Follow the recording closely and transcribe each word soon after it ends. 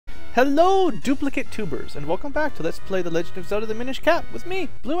Hello, duplicate tubers, and welcome back to Let's Play The Legend of Zelda: The Minish Cap with me,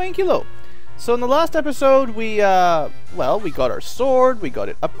 BlueAnkylo. So in the last episode, we got our sword, we got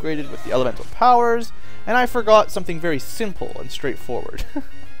it upgraded with the elemental powers, and I forgot something very simple and straightforward.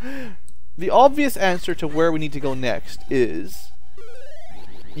 The obvious answer to where we need to go next is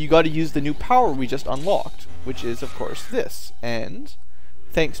you got to use the new power we just unlocked, which is, of course, this. And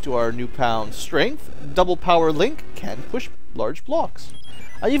thanks to our newfound strength, double power Link can push large blocks.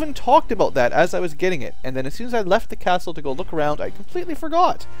 I even talked about that as I was getting it, and then as soon as I left the castle to go look around, I completely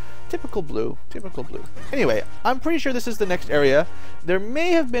forgot. Typical Blue, typical Blue. Anyway, I'm pretty sure this is the next area. There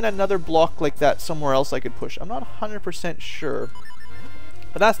may have been another block like that somewhere else I could push. I'm not 100% sure,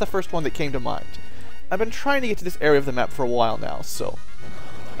 but that's the first one that came to mind. I've been trying to get to this area of the map for a while now, so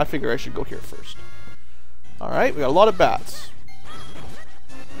I figure I should go here first. Alright, we got a lot of bats.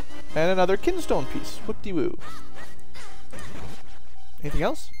 And another kinstone piece. Whoop-de-woo. Anything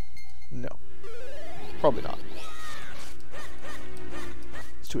else? No. Probably not.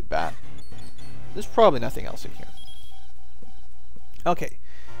 Let's do it bad. There's probably nothing else in here. Okay.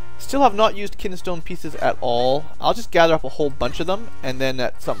 Still have not used kinstone pieces at all. I'll just gather up a whole bunch of them, and then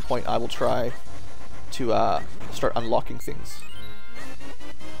at some point I will try to start unlocking things.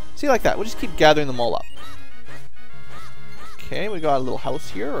 See, like that. We'll just keep gathering them all up. Okay, we got a little house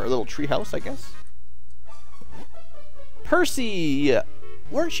here, or a little tree house, I guess. Percy!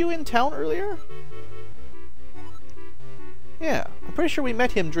 Weren't you in town earlier? Yeah, I'm pretty sure we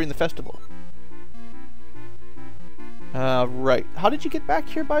met him during the festival. Right. How did you get back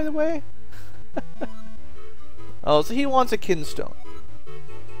here, by the way? Oh, so he wants a kinstone.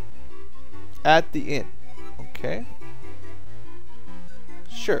 At the inn. Okay.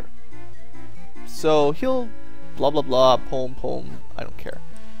 Sure. So he'll blah blah blah, poem, I don't care.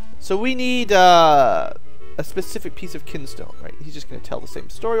 So we need a specific piece of kinstone, right? He's just going to tell the same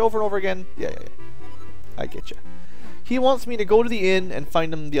story over and over again. Yeah. I get you. He wants me to go to the inn and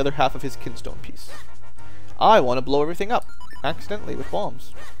find him the other half of his kinstone piece. I want to blow everything up, accidentally, with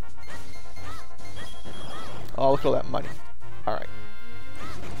bombs. Oh, look at all that money. Alright.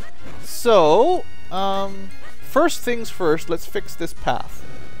 So, first things first, let's fix this path.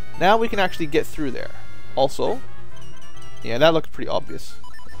 Now we can actually get through there. Also, yeah, that looks pretty obvious.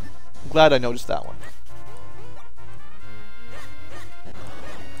 I'm glad I noticed that one.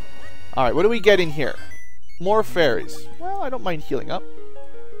 Alright, what do we get in here? More fairies. Well, I don't mind healing up.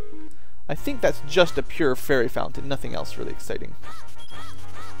 I think that's just a pure fairy fountain, nothing else really exciting.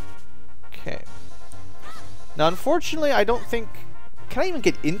 Okay. Now, unfortunately, I don't think... Can I even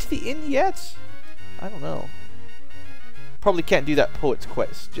get into the inn yet? I don't know. Probably can't do that poet's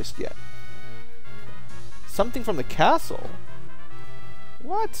quest just yet. Something from the castle?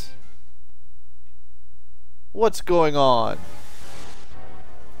 What? What's going on?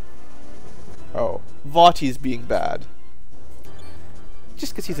 Oh, Vati's being bad.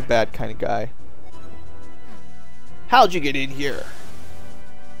 Just because he's a bad kind of guy. How'd you get in here?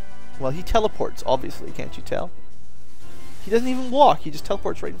 Well, he teleports, obviously, can't you tell? He doesn't even walk, he just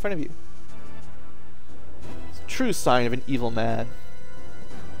teleports right in front of you. It's a true sign of an evil man.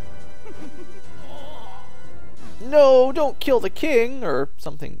 No, don't kill the king, or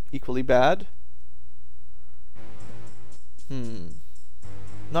something equally bad.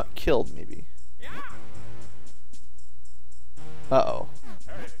 Not killed, maybe. Uh-oh.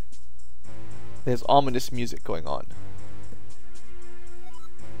 There's ominous music going on.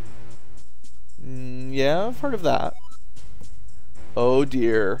 Yeah, I've heard of that. Oh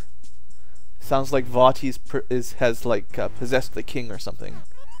dear. Sounds like Vati has possessed the king or something.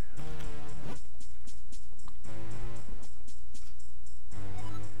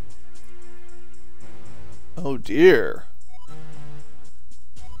 Oh dear.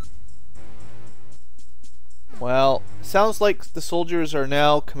 Well, sounds like the soldiers are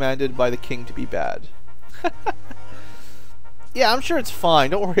now commanded by the king to be bad. Yeah, I'm sure it's fine.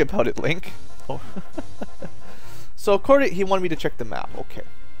 Don't worry about it, Link. Oh. So, he wanted me to check the map. Okay.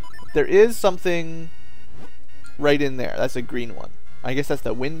 There is something right in there. That's a green one. I guess that's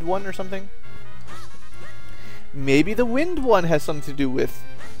the wind one or something. Maybe the wind one has something to do with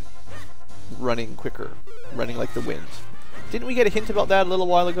running quicker. Running like the wind. Didn't we get a hint about that a little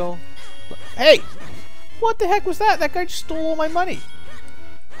while ago? Hey! What the heck was that? That guy just stole all my money.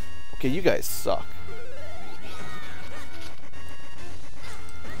 Okay, you guys suck.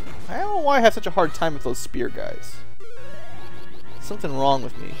 I don't know why I have such a hard time with those spear guys. Something wrong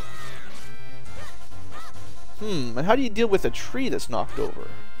with me. And how do you deal with a tree that's knocked over?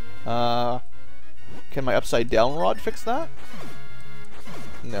 Can my upside down rod fix that?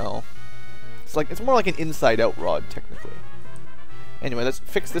 No. It's more like an inside out rod, technically. Anyway, let's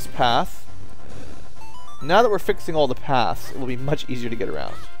fix this path. Now that we're fixing all the paths, it will be much easier to get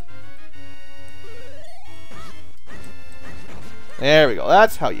around. There we go.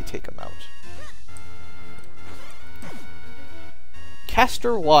 That's how you take them out.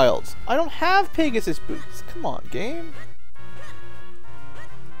 Castor Wilds. I don't have Pegasus boots. Come on, game.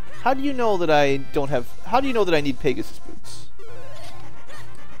 How do you know that I don't have... How do you know that I need Pegasus boots?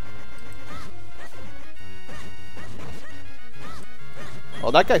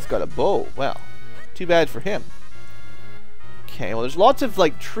 Oh, that guy's got a bow. Well, too bad for him. Okay, well, there's lots of,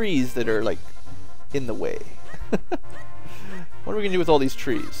 like, trees that are, like, in the way. What are we going to do with all these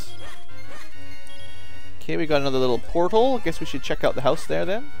trees? Okay, we got another little portal. I guess we should check out the house there,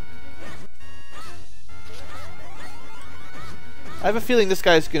 then. I have a feeling this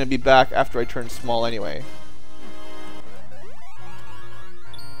guy's going to be back after I turn small anyway.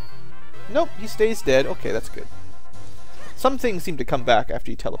 Nope, he stays dead. Okay, that's good. Some things seem to come back after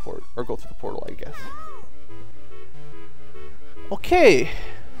you teleport, or go through the portal, I guess. Okay.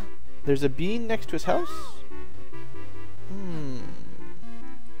 There's a bean next to his house.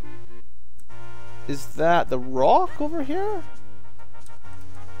 Is that the rock over here?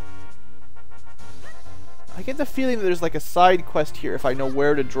 I get the feeling that there's like a side quest here if I know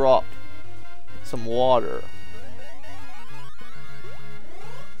where to drop some water.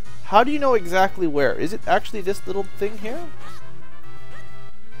 How do you know exactly where? Is it actually this little thing here?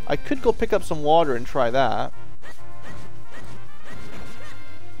 I could go pick up some water and try that.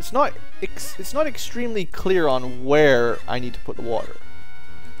 It's not extremely clear on where I need to put the water.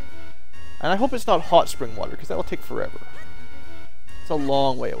 And I hope it's not hot spring water, because that will take forever. It's a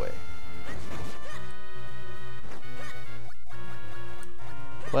long way away.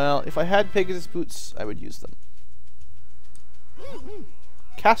 Well, if I had Pegasus boots, I would use them.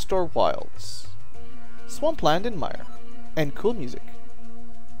 Castor Wilds. Swampland and Mire. And cool music.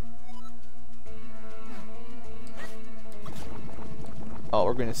 Oh,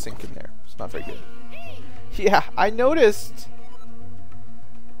 we're going to sink in there. It's not very good. Yeah, I noticed!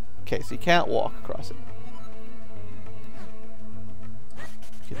 Okay, so you can't walk across it.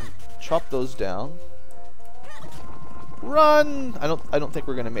 You can chop those down. Run! I don't think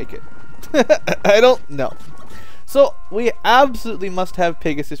we're gonna make it. I don't know. So we absolutely must have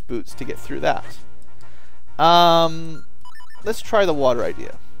Pegasus boots to get through that. Let's try the water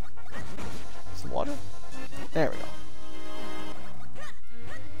idea. Some water? There we go.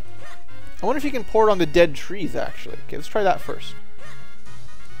 I wonder if you can pour it on the dead trees, actually. Okay, let's try that first.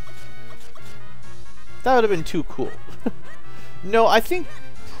 That would have been too cool. No, I think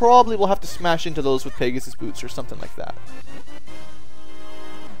probably we'll have to smash into those with Pegasus boots or something like that.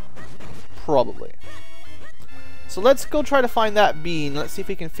 Probably. So let's go try to find that bean. Let's see if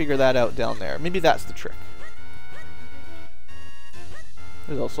we can figure that out down there. Maybe that's the trick.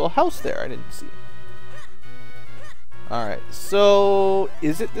 There's also a house there I didn't see. Alright, so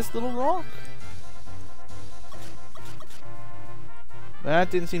is it this little rock?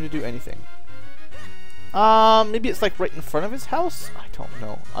 That didn't seem to do anything. Maybe it's like right in front of his house? I don't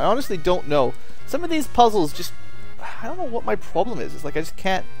know. I honestly don't know. Some of these puzzles just... I don't know what my problem is. It's like I just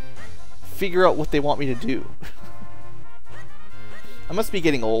can't figure out what they want me to do. I must be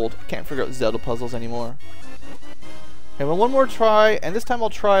getting old. I can't figure out Zelda puzzles anymore. Okay, well, one more try, and this time I'll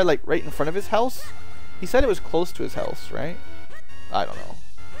try like right in front of his house. He said it was close to his house, right? I don't know.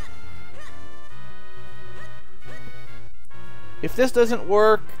 If this doesn't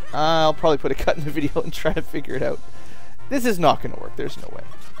work, I'll probably put a cut in the video and try to figure it out. This is not going to work. There's no way.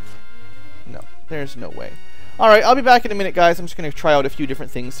 No, there's no way. Alright, I'll be back in a minute, guys. I'm just going to try out a few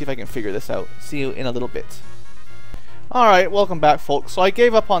different things, see if I can figure this out. See you in a little bit. Alright, welcome back, folks. So I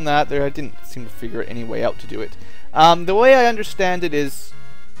gave up on that. I didn't seem to figure any way out to do it. The way I understand it is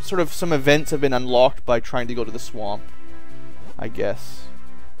sort of some events have been unlocked by trying to go to the swamp, I guess.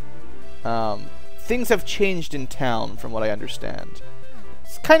 Things have changed in town, from what I understand.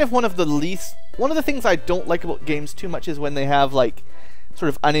 It's kind of one of the things I don't like about games too much is when they have, like, sort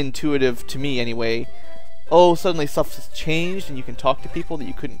of unintuitive, to me anyway, oh, suddenly stuff has changed and you can talk to people that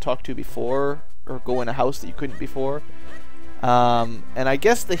you couldn't talk to before, or go in a house that you couldn't before. And I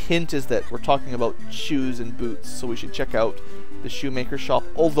guess the hint is that we're talking about shoes and boots, so we should check out the shoemaker shop,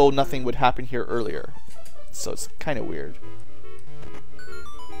 although nothing would happen here earlier. So it's kind of weird.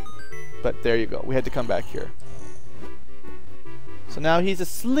 But there you go. We had to come back here. So now he's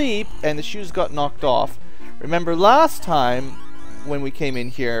asleep, and the shoes got knocked off. Remember last time when we came in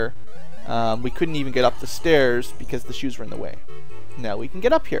here, we couldn't even get up the stairs because the shoes were in the way. Now we can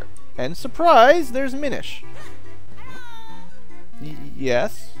get up here. And surprise, there's Minish.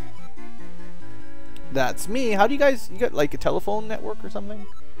 Yes? That's me. How do you guys... You got like a telephone network or something?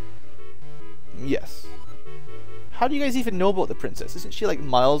 Yes. How do you guys even know about the princess? Isn't she like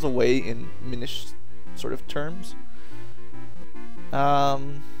miles away in Minish sort of terms? So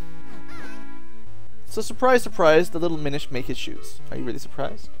surprise, surprise, the little Minish make his shoes. Are you really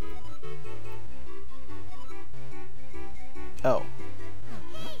surprised? Oh.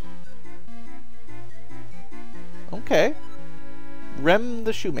 Okay. Rem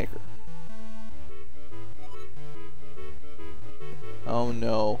the shoemaker. Oh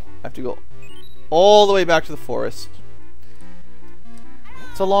no. I have to go all the way back to the forest.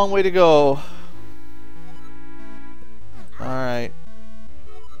 It's a long way to go. Alright.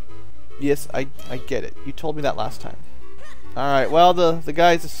 Yes, I get it. You told me that last time. Alright, well, the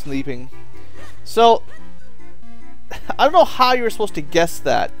guy's sleeping. So, I don't know how you were supposed to guess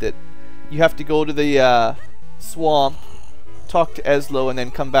that you have to go to the swamp, talk to Eslo, and then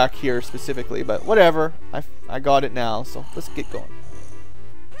come back here specifically, but whatever. I got it now, so let's get going.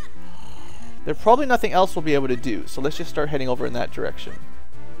 There's probably nothing else we'll be able to do, so let's just start heading over in that direction.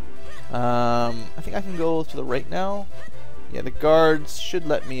 I think I can go to the right now. Yeah, the guards should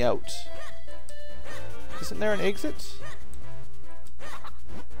let me out. Isn't there an exit?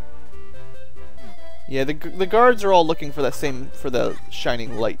 Yeah, the guards are all looking for for the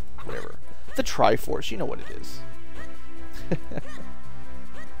shining light, whatever. The Triforce, you know what it is.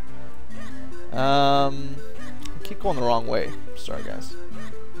 Keep going the wrong way. Sorry, guys.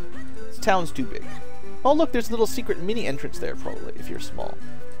 This town's too big. Oh, look, there's a little secret mini entrance there, probably, if you're small.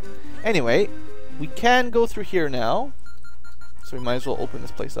 Anyway, we can go through here now. So we might as well open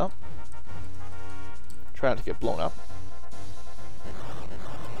this place up. Try not to get blown up.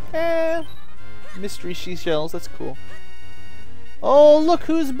 Mystery seashells, that's cool. Oh, look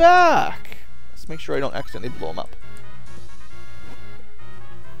who's back! Let's make sure I don't accidentally blow him up.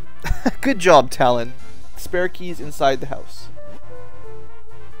 Good job, Talon. Spare keys inside the house.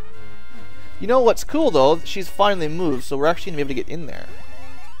 You know what's cool though? She's finally moved, so we're actually gonna be able to get in there.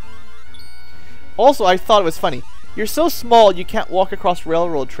 Also, I thought it was funny. You're so small you can't walk across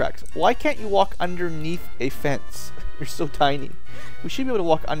railroad tracks. Why can't you walk underneath a fence? You're so tiny. We should be able to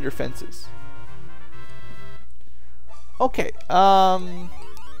walk under fences. Okay,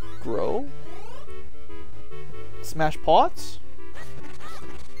 grow? Smash pots?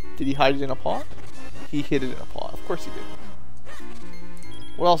 Did he hide it in a pot? He hid it in a pot. Of course he did.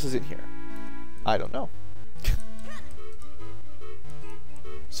 What else is in here? I don't know.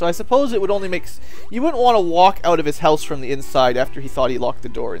 So I suppose it would only make... You wouldn't want to walk out of his house from the inside after he thought he locked the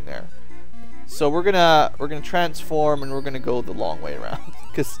door in there. So we're gonna transform and we're gonna go the long way around.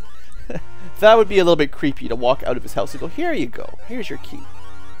 Because that would be a little bit creepy to walk out of his house and go, here you go. Here's your key.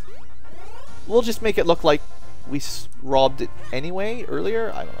 We'll just make it look like we robbed it anyway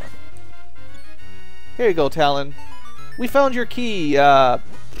earlier. I don't know. Here you go, Talon. We found your key in a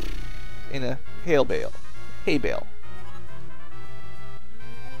hay bale.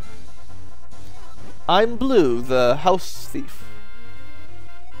 I'm Blue, the house thief.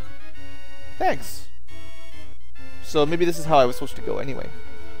 Thanks. So maybe this is how I was supposed to go anyway.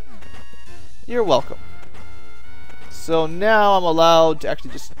 You're welcome. So now I'm allowed to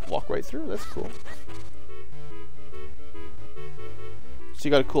actually just walk right through. That's cool. So you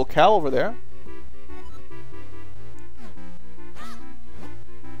got a cool cow over there.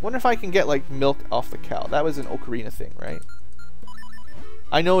 Wonder if I can get like milk off the cow. That was an ocarina thing, right?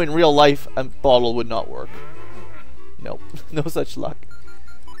 I know in real life a bottle would not work. Nope, no such luck.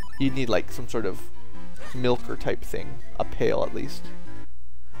 You'd need like some sort of milker type thing. A pail at least.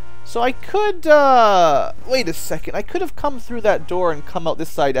 So I could, wait a second. I could have come through that door and come out this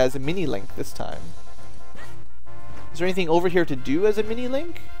side as a mini link this time. Is there anything over here to do as a mini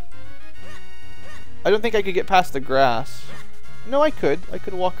link? I don't think I could get past the grass. No, I could. I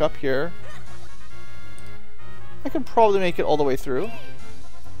could walk up here. I could probably make it all the way through.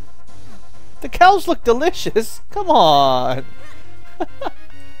 The cows look delicious. Come on.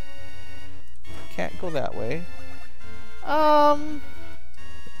 Can't go that way.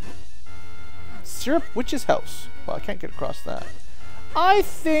 Syrup Witch's house. Well, I can't get across that. I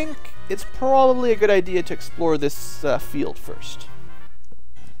think it's probably a good idea to explore this field first.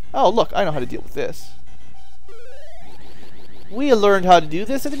 Oh, look, I know how to deal with this. We learned how to do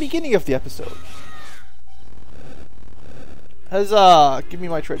this at the beginning of the episode. Huzzah! Give me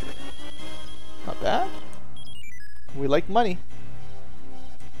my treasure. Not bad. We like money.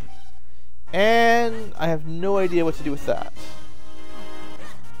 And I have no idea what to do with that.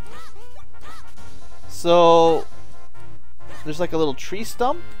 So there's like a little tree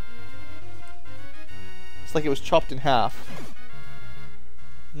stump. It's like it was chopped in half.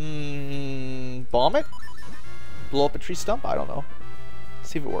 bomb it? Blow up a tree stump? I don't know.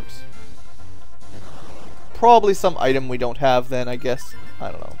 See if it works. Probably some item we don't have then, I guess.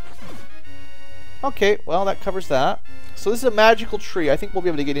 I don't know. Okay, well, that covers that. So this is a magical tree. I think we'll be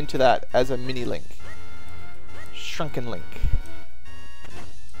able to get into that as a mini link. Shrunken link.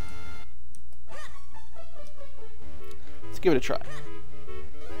 Let's give it a try.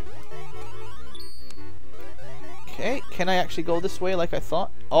 Okay, can I actually go this way like I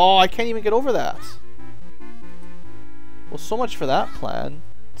thought? Oh, I can't even get over that. Well, so much for that plan.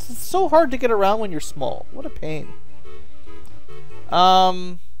 It's so hard to get around when you're small. What a pain.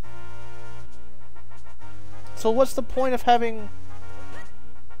 So what's the point of having...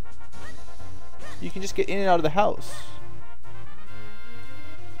 You can just get in and out of the house.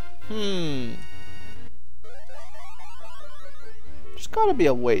 There's gotta be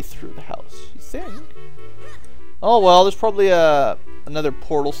a way through the house, you think? Oh well, there's probably another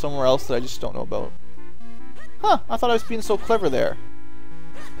portal somewhere else that I just don't know about. Huh, I thought I was being so clever there.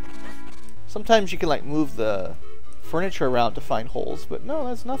 Sometimes you can like move the furniture around to find holes, but no,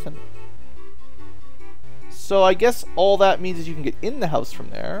 that's nothing. So I guess all that means is you can get in the house from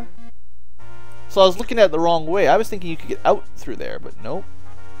there. So I was looking at it the wrong way. I was thinking you could get out through there, but nope.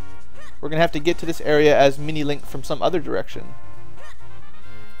 We're gonna have to get to this area as mini link from some other direction.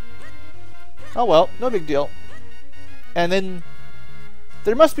 Oh well, no big deal. And then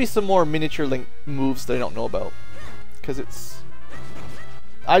there must be some more miniature link moves that I don't know about, because it's...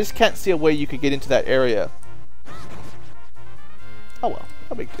 I just can't see a way you could get into that area. Oh well,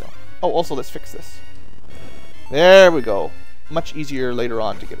 no big deal. Oh, also let's fix this. There we go. Much easier later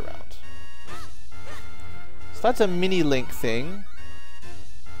on to get around. So that's a mini link thing.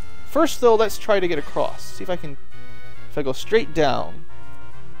 First though, let's try to get across. See if I can... If I go straight down.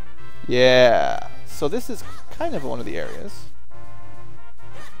 Yeah. So this is kind of one of the areas.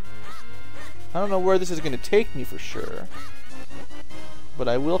 I don't know where this is going to take me for sure. But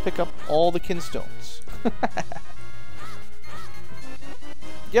I will pick up all the kinstones.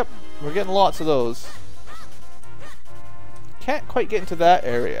 Yep, we're getting lots of those. Can't quite get into that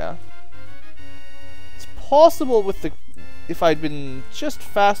area. It's possible with the... If I'd been just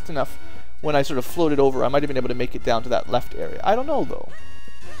fast enough when I sort of floated over, I might have been able to make it down to that left area. I don't know though.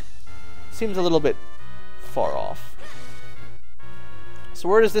 Seems a little bit far off. So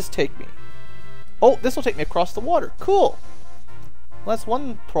where does this take me? Oh, this will take me across the water. Cool! Well, that's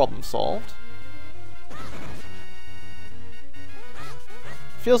one problem solved.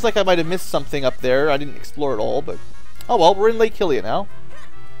 Feels like I might have missed something up there. I didn't explore it all, but... Oh well, we're in Lake Hylia now.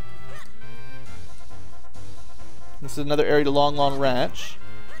 This is another area to Long Lawn Ranch.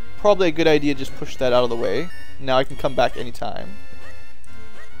 Probably a good idea to just push that out of the way. Now I can come back anytime.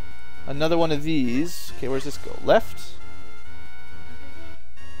 Another one of these. Okay, where's this go? Left?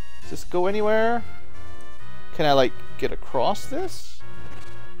 Does this go anywhere? Can I, like, get across this?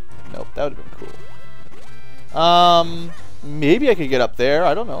 Nope, that would have been cool. Maybe I could get up there.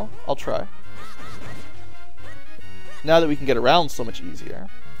 I don't know. I'll try. Now that we can get around so much easier.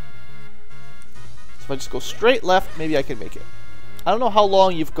 So if I just go straight left, maybe I can make it. I don't know how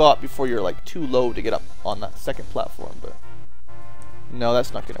long you've got before you're, like, too low to get up on that second platform, but... No,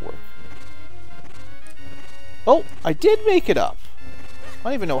 that's not gonna work. Oh, I did make it up! I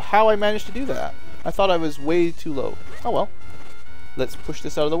don't even know how I managed to do that. I thought I was way too low. Oh well. Let's push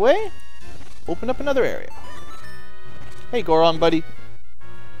this out of the way. Open up another area. Hey, Goron, buddy.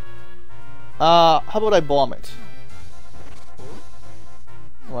 How about I bomb it?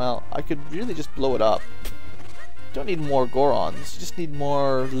 Well, I could really just blow it up. Don't need more Gorons, just need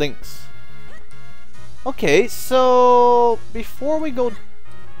more links. Okay, so before we go...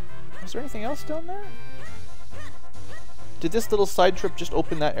 Is there anything else down there? Did this little side trip just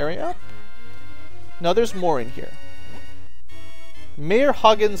open that area up? No, there's more in here. Mayor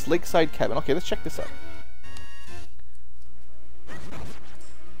Hoggins' Lakeside Cabin. Okay, let's check this out.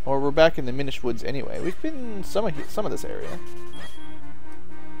 Or we're back in the Minish Woods anyway. We've been in some of this area.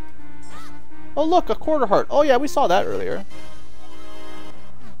 Oh look, a quarter heart. Oh yeah, we saw that earlier.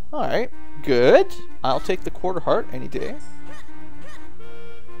 Alright, good. I'll take the quarter heart any day.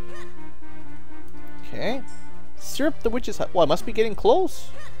 Okay. Syrup the Witch's Hut. Well, I must be getting close.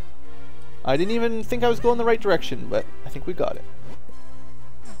 I didn't even think I was going the right direction, but I think we got it.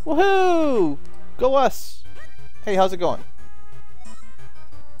 Woohoo! Go us! Hey, how's it going?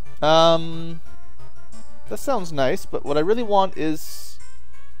 That sounds nice, but what I really want is...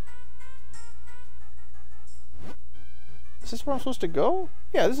 Is this where I'm supposed to go?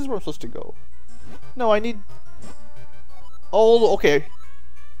 Yeah, this is where I'm supposed to go. No, I need... Oh, okay.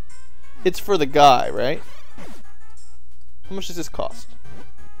 It's for the guy, right? How much does this cost?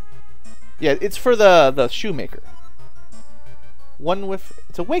 Yeah, it's for the shoemaker. One with...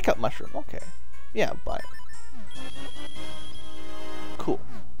 It's a wake-up mushroom. Okay. Yeah, buy it. Cool.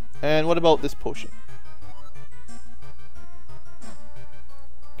 And what about this potion?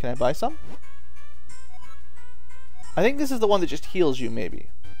 Can I buy some? I think this is the one that just heals you, maybe.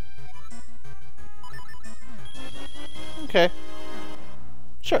 Okay.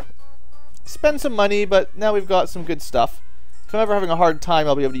 Sure. Spend some money, but now we've got some good stuff. If I'm ever having a hard time,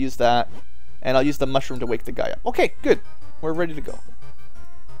 I'll be able to use that. And I'll use the mushroom to wake the guy up. Okay, good. We're ready to go.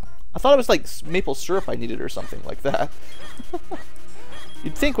 I thought it was like maple syrup I needed or something like that.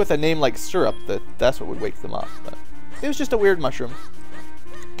 You'd think with a name like syrup that that's what would wake them up, but it was just a weird mushroom.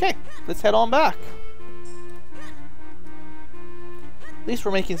 Okay, let's head on back. At least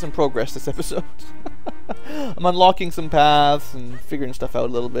we're making some progress this episode. I'm unlocking some paths and figuring stuff out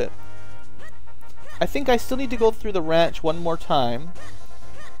a little bit. I think I still need to go through the ranch one more time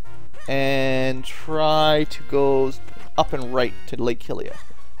and try to go up and right to Lake Hylia.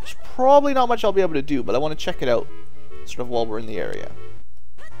 There's probably not much I'll be able to do, but I want to check it out sort of while we're in the area.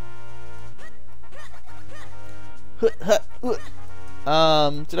 Did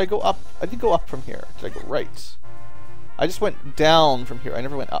I go up? I did go up from here. Did I go right? I just went down from here. I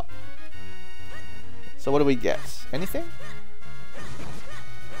never went up. So what do we get? Anything?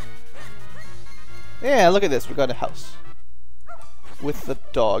 Yeah, look at this. We got a house with the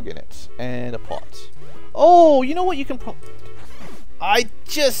dog in it and a pot. Oh, you know what you can I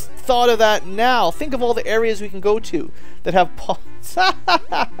just thought of that now. Think of all the areas we can go to that have pots.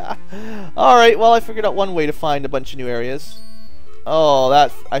 Alright, well I figured out one way to find a bunch of new areas. Oh,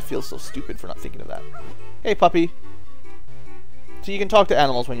 I feel so stupid for not thinking of that. Hey puppy. So you can talk to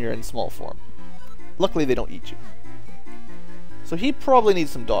animals when you're in small form. Luckily they don't eat you. So he probably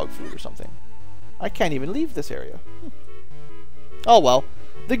needs some dog food or something. I can't even leave this area. Oh well.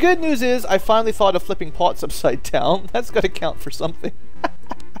 The good news is I finally thought of flipping pots upside down. That's got to count for something.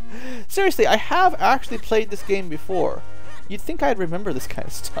 Seriously, I have actually played this game before. You'd think I'd remember this kind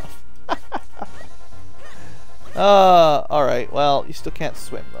of stuff. Alright, well, you still can't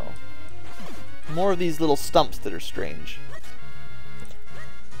swim though. More of these little stumps that are strange.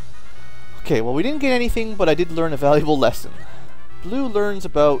 Okay, well we didn't get anything, but I did learn a valuable lesson. Blue learns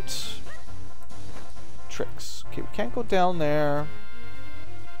about tricks. Okay, we can't go down there.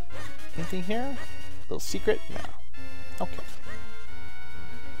 Anything here? Little secret? No. Okay.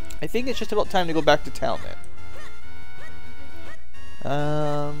 I think it's just about time to go back to town then.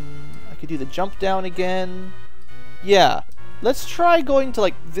 I could do the jump down again. Yeah. Let's try going to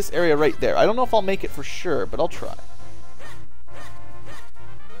like this area right there. I don't know if I'll make it for sure, but I'll try.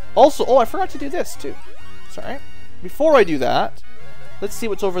 Also, oh, I forgot to do this too. Sorry. Before I do that, let's see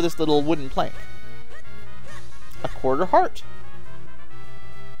what's over this little wooden plank. A quarter heart.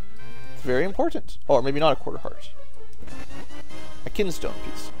 It's very important. Or maybe not a quarter heart. A kinstone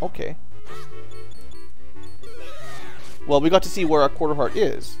piece. Okay. Well, we got to see where our quarter heart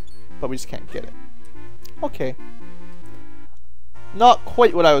is, but we just can't get it. Okay. Not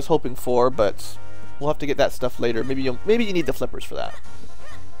quite what I was hoping for, but we'll have to get that stuff later. Maybe you need the flippers for that.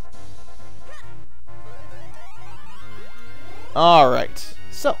 Alright.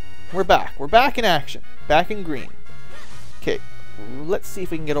 So, we're back. We're back in action. Back in green. Okay. Let's see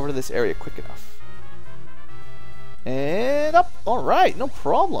if we can get over to this area quick enough. And up. Alright, no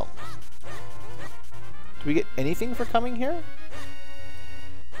problem. Do we get anything for coming here?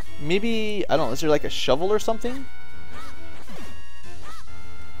 Maybe, I don't know, is there like a shovel or something?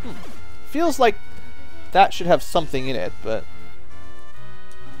 Feels like that should have something in it, but...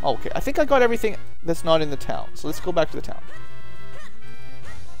 Okay, I think I got everything that's not in the town. So let's go back to the town.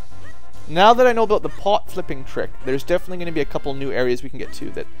 Now that I know about the pot flipping trick, there's definitely going to be a couple new areas we can get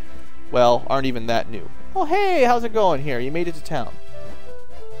to that, well, aren't even that new. Oh, hey, how's it going here? You made it to town.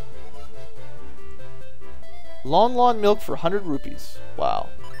 Lawn milk for 100 rupees. Wow.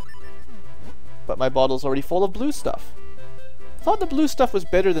 But my bottle's already full of blue stuff. I thought the blue stuff was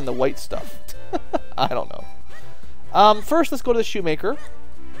better than the white stuff. I don't know. First, let's go to the shoemaker.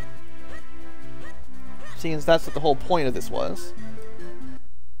 Seeing as that's what the whole point of this was.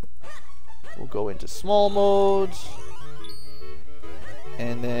 We'll go into small mode.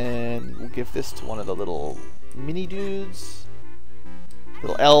 And then we'll give this to one of the little mini dudes.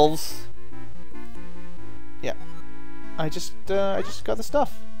 Little elves. Yeah. I just got the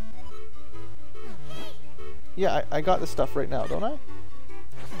stuff. Yeah, I got the stuff right now, don't I? Do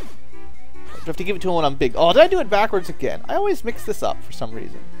I have to give it to him when I'm big? Oh, did I do it backwards again? I always mix this up for some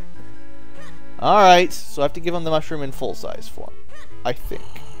reason. Alright, so I have to give him the mushroom in full size form. I think.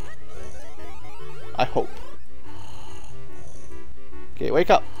 I hope. Okay, wake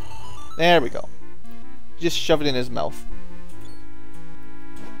up. There we go. Just shove it in his mouth.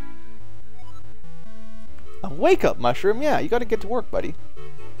 A wake-up mushroom? Yeah, you gotta get to work, buddy.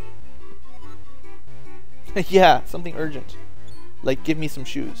 Yeah, something urgent. Like, give me some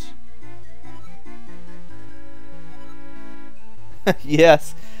shoes.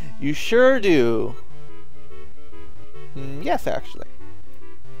 Yes, you sure do. Yes, actually.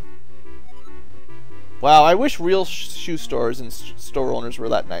 Wow, I wish real shoe stores and store owners were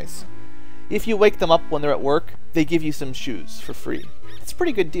that nice. If you wake them up when they're at work, they give you some shoes for free. It's a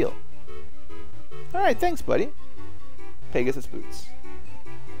pretty good deal. Alright, thanks, buddy. Pegasus boots.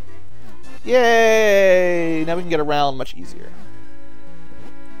 Yay! Now we can get around much easier.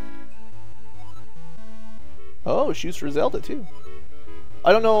 Oh, shoes for Zelda, too.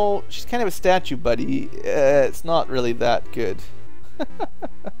 I don't know, she's kind of a statue, buddy. It's not really that good.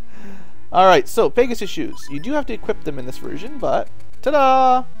 Alright, so Pegasus shoes. You do have to equip them in this version, but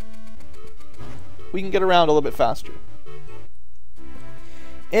ta-da! We can get around a little bit faster.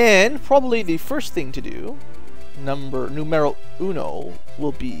 And probably the first thing to do, numero uno,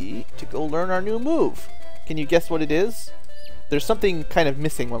 will be to go learn our new move. Can you guess what it is? There's something kind of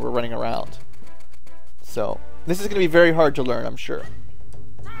missing when we're running around. So, this is going to be very hard to learn, I'm sure.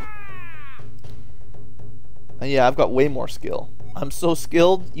 And yeah, I've got way more skill. I'm so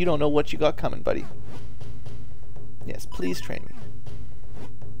skilled, you don't know what you got coming, buddy. Yes, please train me.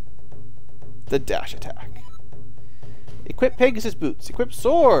 The dash attack. Equip Pegasus boots. Equip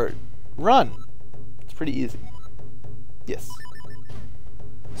sword. Run. It's pretty easy. Yes.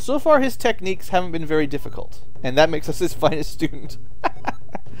 So far his techniques haven't been very difficult. And that makes us his finest student.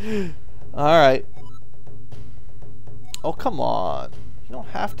 Alright. Oh, come on. You don't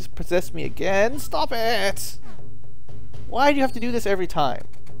have to possess me again. Stop it! Why do you have to do this every time?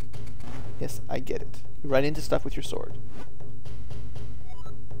 Yes, I get it. You run into stuff with your sword.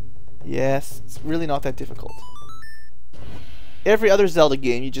 Yes, it's really not that difficult. Every other Zelda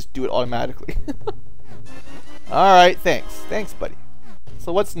game, you just do it automatically. Alright, thanks. Thanks, buddy.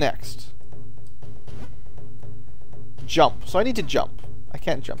 So what's next? Jump. So I need to jump. I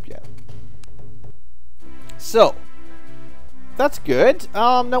can't jump yet. So, that's good.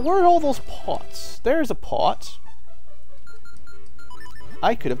 Now where are all those pots? There's a pot.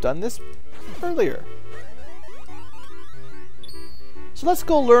 I could have done this earlier. So let's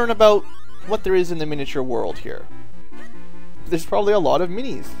go learn about what there is in the miniature world here. There's probably a lot of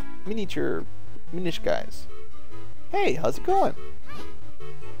Minish guys. Hey, how's it going?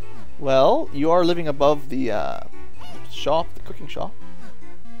 Well, you are living above the shop, the cooking shop.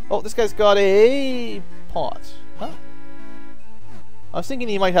 Oh, this guy's got a pot. Huh? I was thinking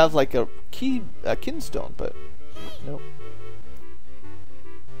he might have like a kinstone, but nope.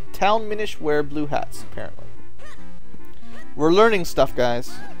 Town Minish wear blue hats, apparently. We're learning stuff,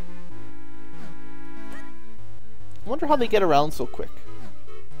 guys. I wonder how they get around so quick.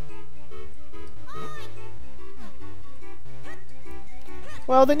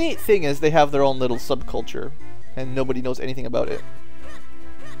 Well, the neat thing is they have their own little subculture, and nobody knows anything about it.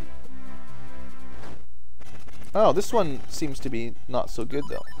 Oh, this one seems to be not so good,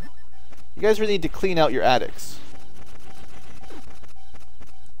 though. You guys really need to clean out your attics.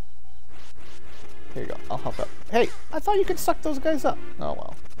 Here you go, I'll help out. Hey, I thought you could suck those guys up. Oh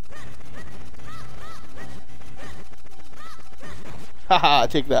well. Haha,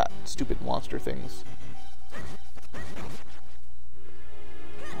 take that, stupid monster things.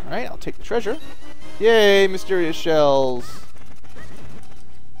 Alright, I'll take the treasure. Yay, mysterious shells.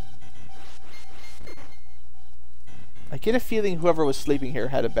 I get a feeling whoever was sleeping here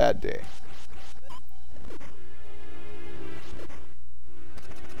had a bad day.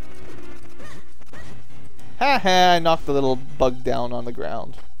 Haha, I knocked the little bug down on the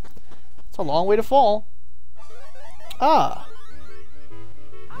ground. It's a long way to fall. Ah.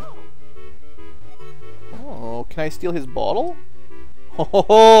 Oh, can I steal his bottle? Ho ho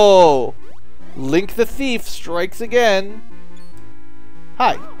ho! Link the thief strikes again.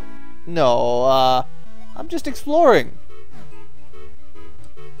 Hi. No, I'm just exploring.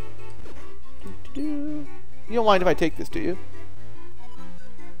 You don't mind if I take this, do you?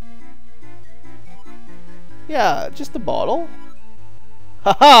 Yeah, just the bottle.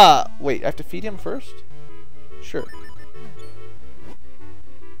 Haha! Wait, I have to feed him first? Sure.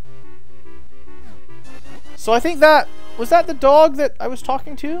 So I think that... Was that the dog that I was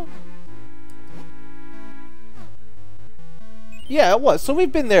talking to? Yeah, it was. So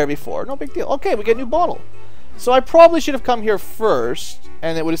we've been there before. No big deal. Okay, we get a new bottle. So I probably should have come here first,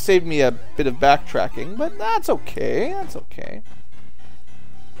 and it would have saved me a bit of backtracking, but that's okay. That's okay.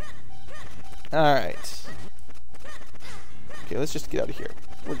 Alright. Okay, let's just get out of here.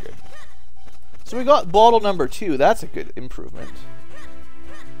 We're good. So we got bottle number 2. That's a good improvement.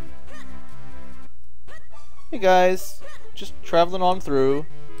 Hey guys, just traveling on through.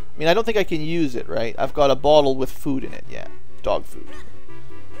 I mean, I don't think I can use it, right? I've got a bottle with food in it, yeah. Dog food.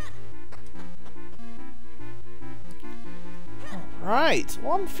 Alright,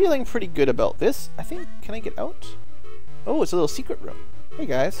 well I'm feeling pretty good about this. I think, can I get out? Oh, it's a little secret room. Hey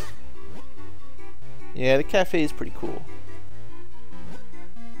guys. Yeah, the cafe is pretty cool.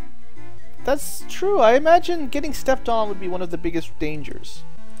 That's true. I imagine getting stepped on would be one of the biggest dangers.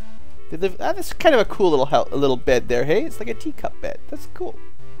 That's kind of a cool little bed there, hey? It's like a teacup bed. That's cool.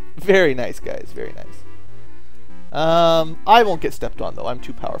 Very nice, guys. Very nice. I won't get stepped on, though. I'm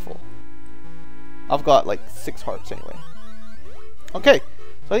too powerful. I've got, like, 6 hearts anyway. Okay.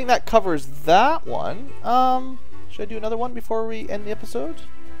 So I think that covers that one. Should I do another one before we end the episode?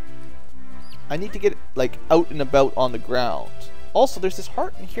 I need to get, like, out and about on the ground. Also, there's this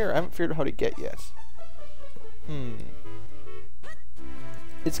heart in here I haven't figured out how to get yet.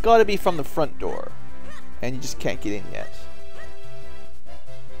 It's got to be from the front door. And you just can't get in yet.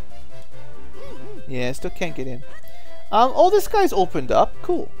 Yeah, I still can't get in. Oh, this guy's opened up.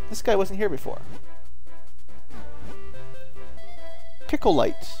 Cool. This guy wasn't here before. Pickle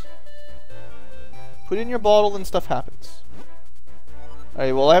light. Put in your bottle and stuff happens.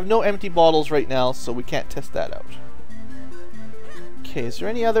 Alright, well I have no empty bottles right now, so we can't test that out. Okay, is there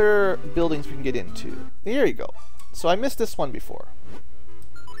any other buildings we can get into? Here you go. So I missed this one before.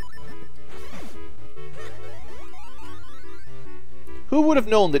 Who would have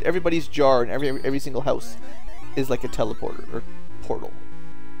known that everybody's jar in every single house is like a teleporter or portal?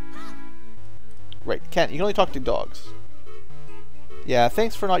 Right, you can only talk to dogs. Yeah,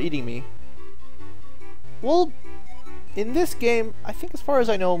 thanks for not eating me. Well, in this game, I think as far as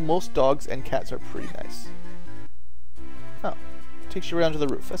I know, most dogs and cats are pretty nice. Oh. Takes you around to the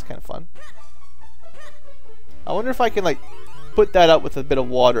roof. That's kind of fun. I wonder if I can, like, put that out with a bit of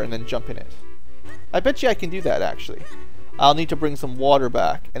water and then jump in it. I bet you I can do that, actually. I'll need to bring some water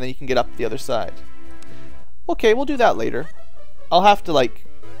back, and then you can get up the other side. Okay, we'll do that later. I'll have to, like...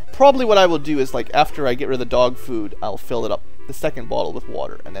 Probably what I will do is, like, after I get rid of the dog food, I'll fill it up, the second bottle with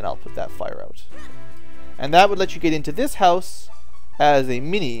water, and then I'll put that fire out. And that would let you get into this house as a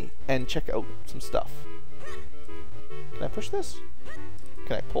mini and check out some stuff. Can I push this?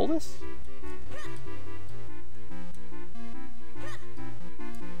 Can I pull this?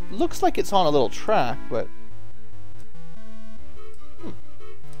 Looks like it's on a little track, but...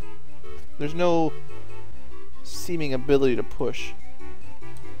 There's no seeming ability to push.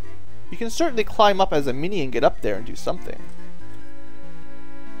 You can certainly climb up as a mini and get up there and do something.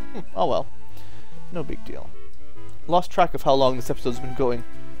 Oh well. No big deal. Lost track of how long this episode's been going.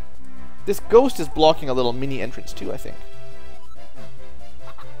 This ghost is blocking a little mini entrance too, I think.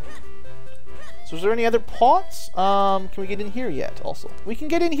 So is there any other pots? Can we get in here yet also? We can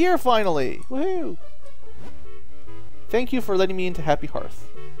get in here finally! Woohoo! Thank you for letting me into Happy Hearth.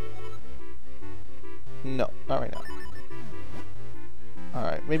 No, not right now.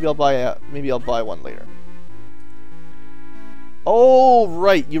 Alright, maybe I'll buy one later. Oh,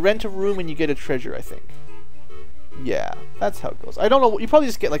 right. You rent a room and you get a treasure, I think. Yeah, that's how it goes. I don't know. You probably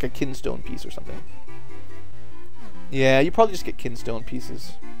just get like a kinstone piece or something. Yeah, you probably just get kinstone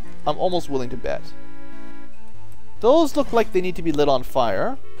pieces. I'm almost willing to bet. Those look like they need to be lit on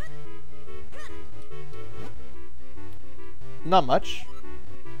fire. Not much.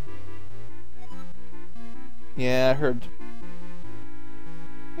 Yeah, I heard.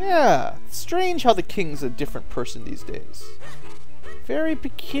 Yeah, strange how the king's a different person these days. Very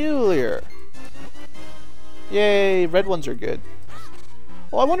peculiar. Yay, red ones are good.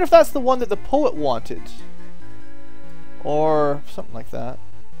 Oh, I wonder if that's the one that the poet wanted. Or something like that.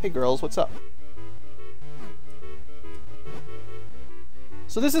 Hey girls, what's up?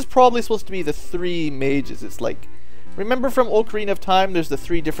 So this is probably supposed to be the 3 mages. It's like, remember from Ocarina of Time, there's the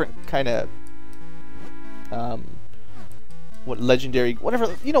 3 different kind of, what legendary,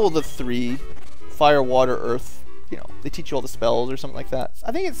 whatever, you know, the 3, fire, water, earth, you know, they teach you all the spells or something like that.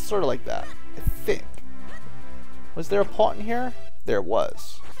 I think it's sort of like that, I think. Was there a pot in here? There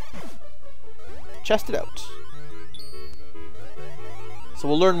was. Chest it out. So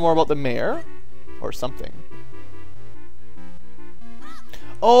we'll learn more about the mayor, or something.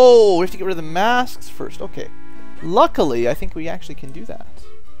 Oh, we have to get rid of the masks first. Okay. Luckily, I think we actually can do that.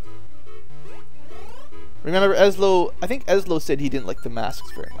 Remember, I think Eslo said he didn't like the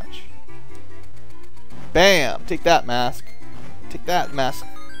masks very much. Bam! Take that, mask. Take that, mask.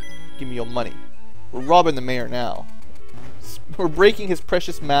 Give me your money. We're robbing the mayor now. We're breaking his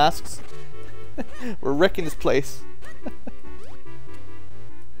precious masks. We're wrecking his place.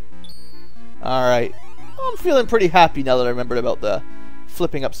 Alright. I'm feeling pretty happy now that I remembered about the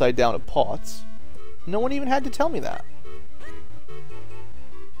flipping upside down of pots. No one even had to tell me that.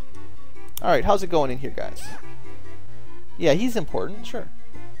 Alright, how's it going in here, guys? Yeah, he's important, sure.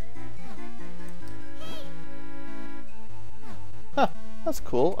 Huh, that's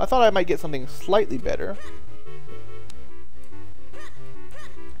cool. I thought I might get something slightly better.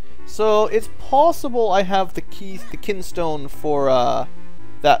 So, it's possible I have the keys, the kinstone for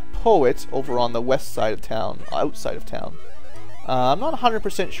that poet over on the west side of town, outside of town. I'm not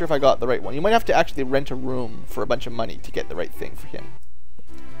 100% sure if I got the right one. You might have to actually rent a room for a bunch of money to get the right thing for him.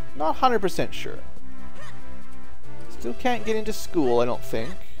 Not 100% sure. Still can't get into school, I don't think.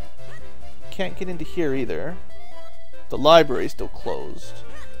 Can't get into here either. The library's still closed.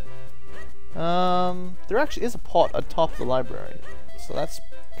 There actually is a pot atop the library, so that's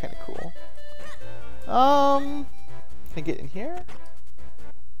kind of cool. Can I get in here?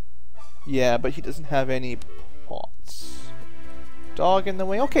 Yeah, but he doesn't have any pots. Dog in the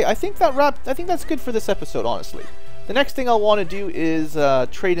way. Okay, I think that's good for this episode, honestly. The next thing I'll want to do is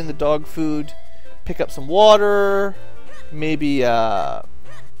trade in the dog food, pick up some water, maybe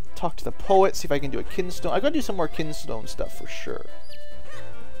talk to the poet, see if I can do a kinstone. I gotta do some more kinstone stuff for sure.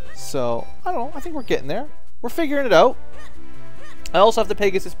 So, I don't know, I think we're getting there. We're figuring it out. I also have the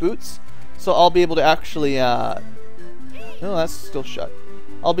Pegasus boots, so I'll be able to actually, no, that's still shut.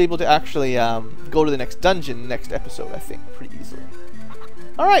 I'll be able to actually go to the next dungeon next episode, I think, pretty easily.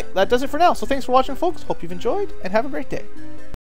 Alright, that does it for now. So thanks for watching, folks. Hope you've enjoyed, and have a great day.